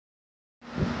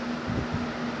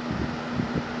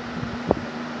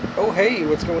Oh hey,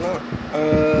 what's going on?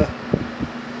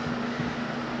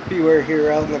 Beware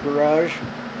here out in the garage.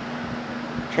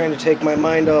 Trying to take my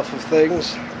mind off of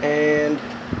things, and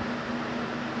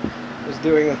was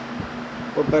doing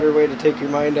what better way to take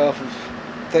your mind off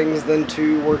of things than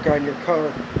to work on your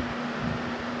car.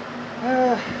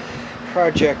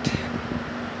 Project.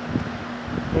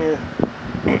 Yeah.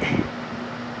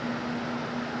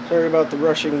 Sorry about the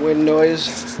rushing wind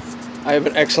noise. I have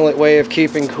an excellent way of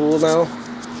keeping cool now.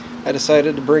 I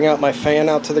decided to bring out my fan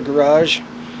out to the garage,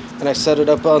 and I set it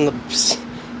up on the,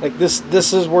 like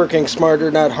this is working smarter,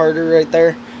 not harder right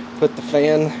there. Put the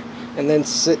fan and then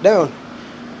sit down.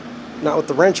 Not with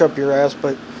the wrench up your ass,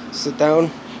 but sit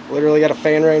down. Literally got a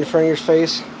fan right in front of your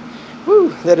face. Woo,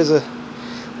 that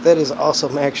is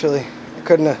awesome actually. I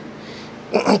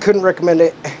couldn't recommend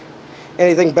it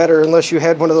anything better unless you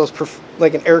had one of those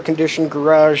like an air conditioned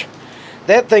garage.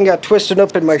 That thing got twisted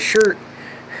up in my shirt.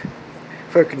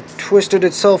 Fucking twisted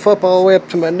itself up all the way up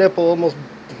to my nipple. Almost,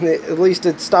 at least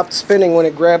it stopped spinning when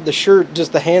it grabbed the shirt,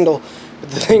 just the handle.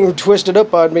 But the thing twisted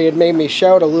up on me. It made me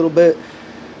shout a little bit.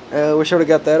 I wish I would have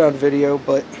got that on video,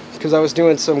 but because I was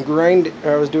doing some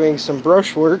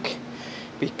brush work,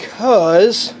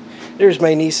 because there's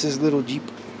my niece's little Jeep.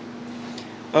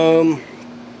 Valve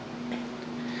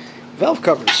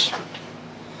covers.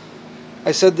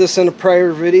 I said this in a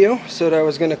prior video, said I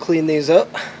was going to clean these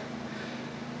up.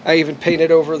 I even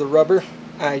painted over the rubber.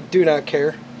 I do not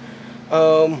care.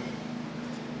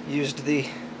 Used the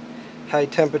high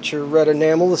temperature red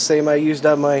enamel, the same I used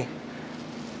on my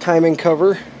timing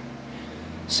cover.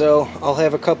 So I'll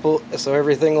have a couple, so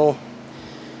everything will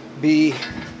be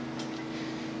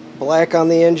black on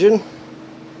the engine.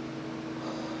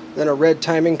 Then a red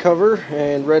timing cover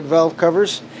and red valve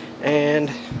covers. And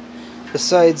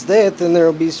besides that, then there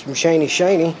will be some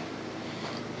shiny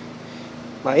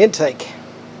my intake.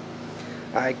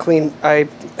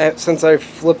 Since I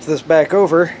flipped this back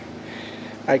over,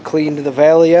 I cleaned the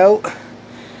valley out.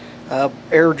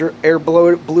 Air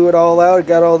blew it all out.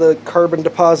 Got all the carbon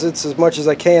deposits as much as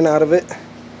I can out of it,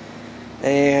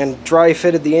 and dry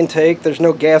fitted the intake. There's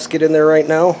no gasket in there right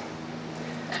now.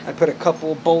 I put a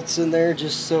couple of bolts in there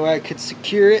just so I could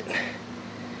secure it.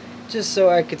 Just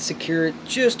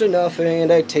enough,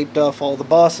 and I taped off all the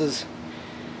bosses.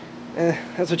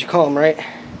 That's what you call them, right?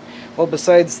 Well,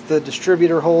 besides the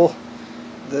distributor hole,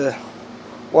 the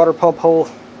water pump hole,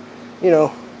 you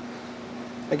know,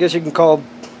 I guess you can call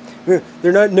them,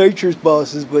 they're not nitrous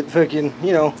bosses, but fucking,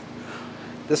 you know,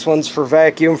 this one's for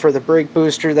vacuum, for the brake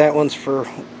booster, that one's for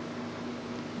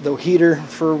the heater,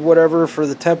 for whatever, for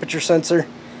the temperature sensor.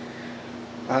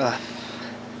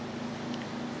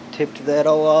 Taped that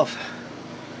all off.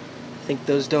 I think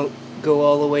those don't go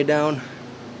all the way down.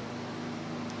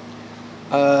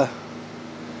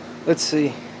 Let's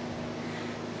see.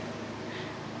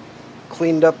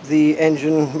 Cleaned up the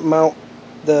engine mount,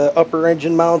 the upper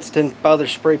engine mounts. Didn't bother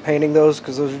spray painting those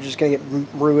because those are just gonna get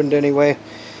ruined anyway.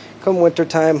 Come winter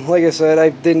time, like I said, I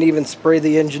didn't even spray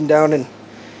the engine down, and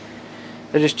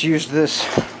I just used this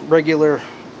regular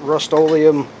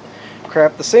Rust-Oleum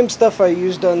crap, the same stuff I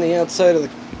used on the outside of the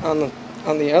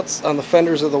on the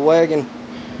fenders of the wagon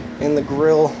and the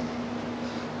grill.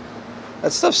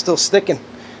 That stuff's still sticking,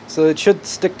 so it should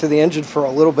stick to the engine for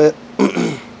a little bit.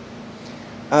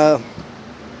 I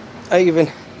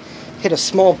even hit a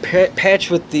small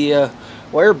patch with the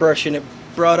wire brush, and it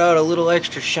brought out a little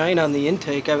extra shine on the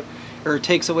intake, or it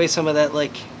takes away some of that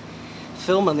like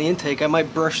film on the intake. I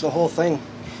might brush the whole thing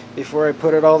before I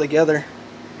put it all together.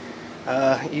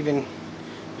 Even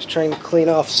was trying to clean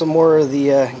off some more of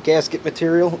the gasket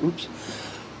material. Oops.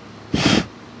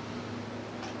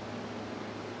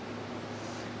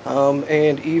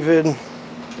 And even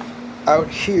out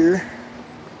here,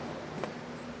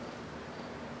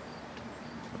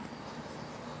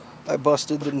 I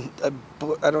busted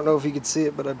I don't know if you could see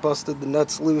it, but I busted the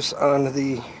nuts loose on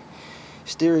the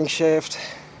steering shaft.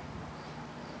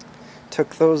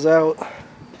 Took those out,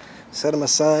 set them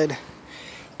aside.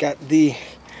 Got the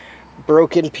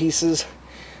broken pieces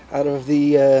out of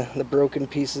the broken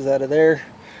pieces out of there.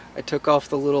 I took off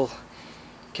the little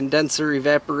condenser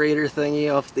evaporator thingy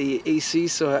off the AC,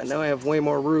 so now I have way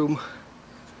more room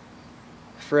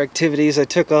for activities. I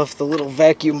took off the little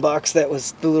vacuum box that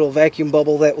was, the little vacuum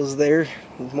bubble that was there.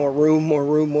 More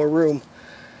room.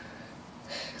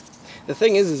 The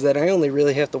thing is that I only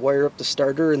really have to wire up the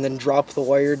starter and then drop the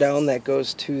wire down that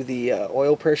goes to the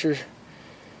oil pressure.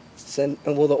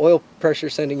 Well, the oil pressure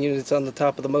sending unit's on the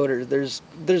top of the motor. There's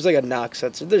like a knock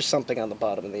sensor. There's something on the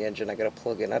bottom of the engine I gotta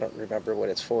plug in. I don't remember what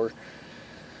it's for.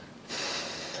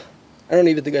 I don't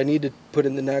even think I need to put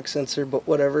in the knock sensor, but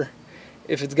whatever.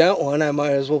 if it's got one, I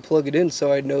might as well plug it in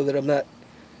so I know that I'm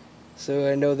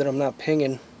not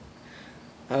pinging.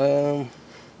 What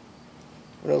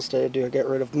else did I do? I got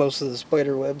rid of most of the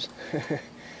spider webs.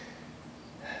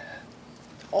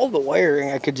 All the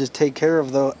wiring I could just take care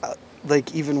of though,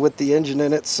 like even with the engine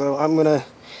in it. So I'm gonna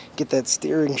get that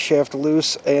steering shaft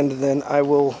loose, and then I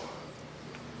will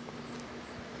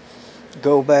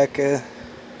go back,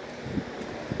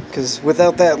 because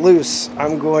without that loose,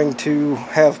 I'm going to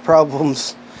have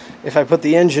problems. If I put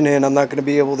the engine in, I'm not going to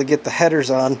be able to get the headers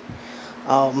on.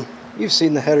 You've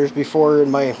seen the headers before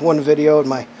in my one video, in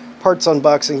my parts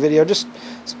unboxing video.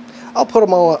 I'll put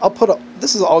them all.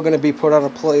 This is all going to be put on a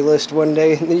playlist one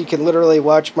day, and then you can literally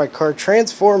watch my car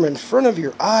transform in front of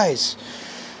your eyes,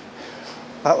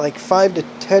 about like 5 to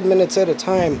 10 minutes at a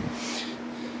time.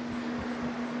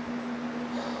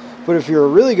 But if you're a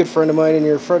really good friend of mine and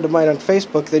you're a friend of mine on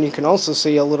Facebook, then you can also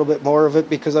see a little bit more of it,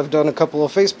 because I've done a couple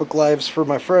of Facebook Lives for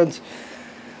my friends.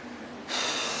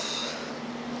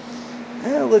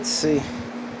 Let's see.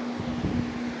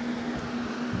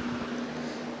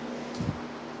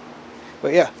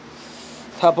 But yeah,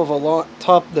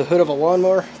 the hood of a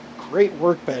lawnmower, great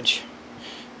workbench.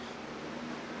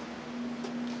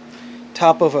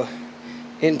 Top of a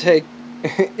intake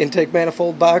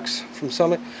manifold box from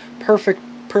Summit, perfect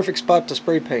spot to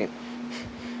spray paint.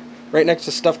 Right next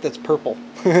to stuff that's purple.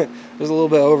 There's a little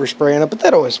bit of overspray in it, but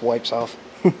that always wipes off.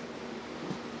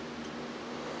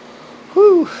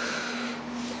 Whew.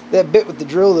 That bit with the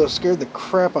drill though scared the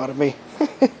crap out of me.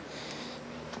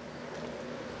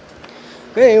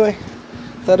 But anyway,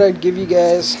 thought I'd give you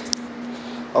guys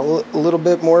a little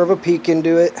bit more of a peek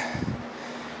into it,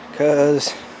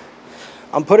 because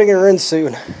I'm putting her in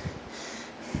soon.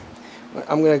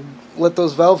 I'm gonna let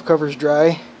those valve covers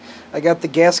dry. I got the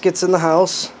gaskets in the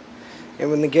house,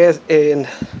 and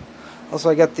also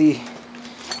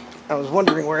I was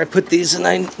wondering where I put these, and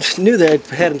I knew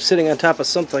that I had them sitting on top of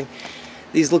something.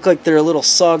 These look like they're a little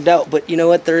sogged out, but you know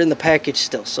what? They're in the package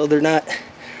still, so they're not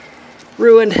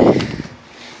ruined.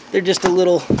 They're just a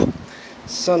little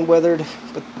sun weathered,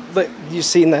 but you've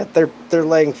seen that they're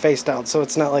laying face down, so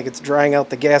it's not like it's drying out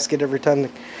the gasket every time the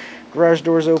garage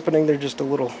door's opening. They're just a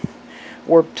little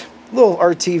warped, little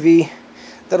RTV.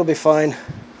 That'll be fine.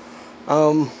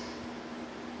 But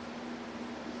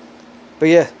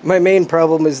yeah, my main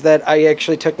problem is that I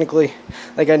actually technically,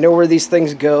 like, I know where these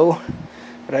things go,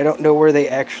 but I don't know where they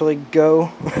actually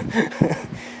go.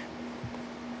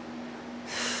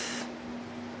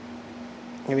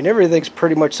 I mean, everything's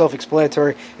pretty much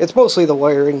self-explanatory. It's mostly the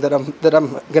wiring that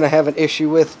I'm gonna have an issue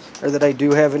with, or that I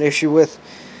do have an issue with.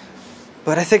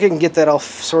 But I think I can get that all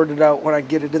sorted out when I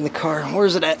get it in the car.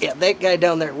 Where's it at? Yeah, that guy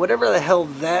down there. Whatever the hell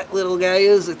that little guy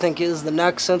is, I think is the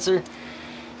NOx sensor.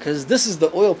 Because this is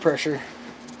the oil pressure.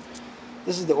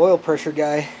 This is the oil pressure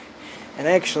guy. And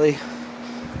actually,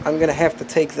 I'm gonna have to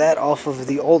take that off of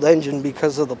the old engine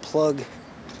because of the plug.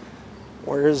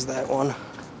 Where is that one?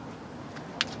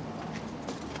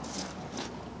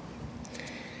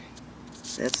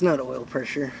 That's not oil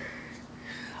pressure.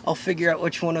 I'll figure out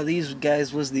which one of these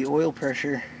guys was the oil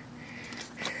pressure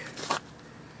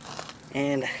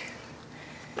and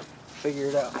figure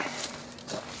it out.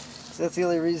 So that's the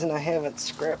only reason I haven't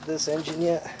scrapped this engine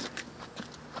yet,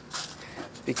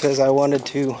 because I wanted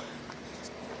to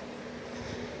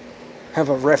have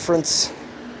a reference.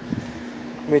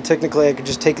 I mean, technically I could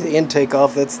just take the intake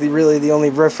off. That's really the only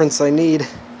reference I need,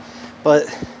 but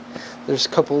there's a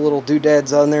couple little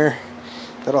doodads on there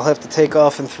that I'll have to take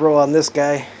off and throw on this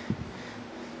guy.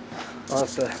 I'll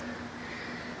have to,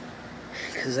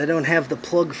 because I don't have the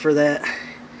plug for that,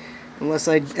 because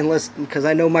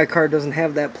I know my car doesn't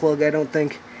have that plug, I don't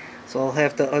think. So I'll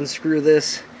have to unscrew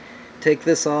this, take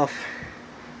this off,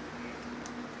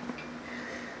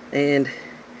 and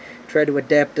try to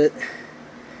adapt it,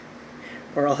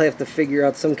 or I'll have to figure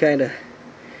out some kind of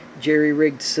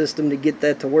jerry-rigged system to get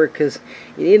that to work, because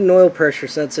you need an oil pressure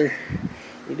sensor.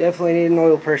 You definitely need an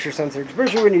oil pressure sensor,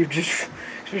 especially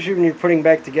when you're putting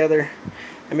back together.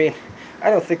 I mean, I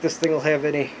don't think this thing will have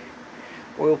any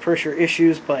oil pressure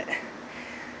issues, but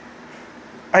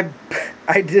I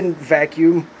didn't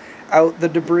vacuum out the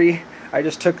debris. I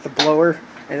just took the blower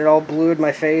and it all blew in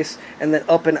my face, and then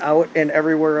up and out and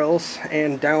everywhere else,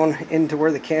 and down into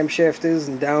where the camshaft is,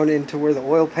 and down into where the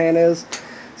oil pan is.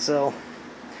 So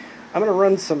I'm gonna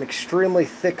run some extremely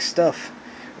thick stuff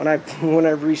when I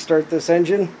restart this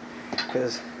engine,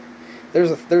 because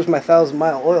there's my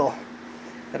 1,000-mile oil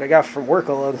that I got from work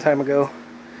a long time ago.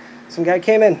 Some guy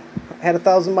came in, had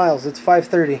 1,000 miles. It's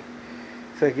 5:30.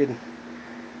 Figured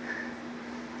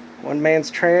one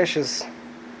man's trash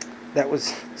that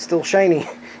was still shiny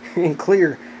and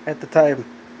clear at the time.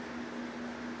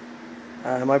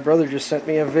 My brother just sent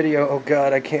me a video. Oh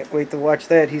god, I can't wait to watch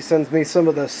that. He sends me some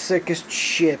of the sickest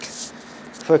shit.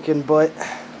 Fucking butt.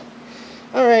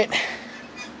 Alright.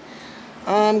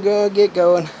 I'm gonna get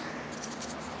going.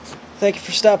 Thank you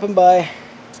for stopping by.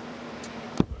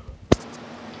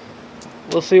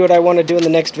 We'll see what I want to do in the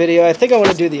next video. I think I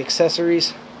want to do the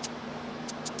accessories,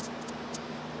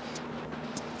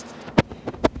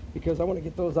 because I want to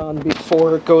get those on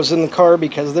before it goes in the car,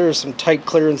 because there are some tight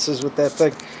clearances with that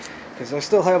thing. Because I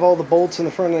still have all the bolts in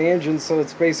the front of the engine, so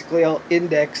it's basically all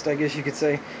indexed, I guess you could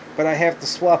say. But I have to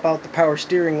swap out the power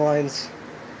steering lines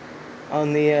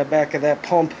on the back of that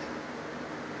pump.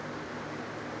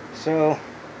 So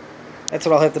that's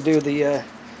what I'll have to do. The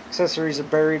accessories are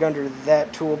buried under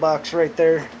that toolbox right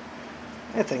there.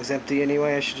 That thing's empty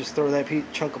anyway. I should just throw that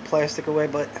chunk of plastic away,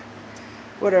 but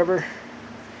whatever.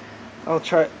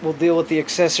 We'll deal with the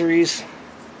accessories.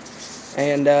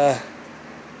 And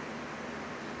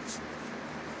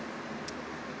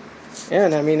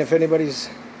and I mean, if anybody's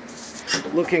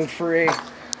looking for a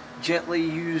gently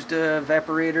used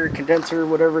evaporator, condenser,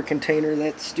 whatever container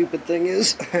that stupid thing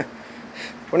is,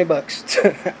 20 bucks.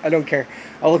 I don't care.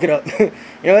 I'll look it up. You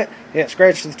know what? Yeah,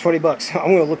 scratch the 20 bucks.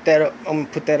 I'm gonna look that up. I'm gonna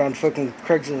put that on fucking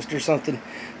Craigslist or something.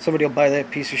 Somebody will buy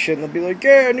that piece of shit and they'll be like,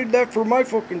 yeah, I need that for my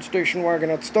fucking station wagon.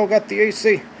 It's still got the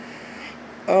AC.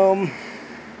 I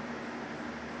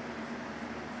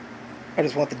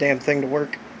just want the damn thing to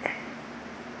work.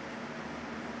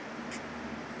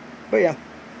 But yeah,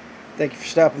 thank you for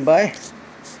stopping by.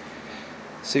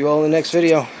 See you all in the next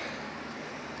video.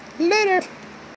 Later.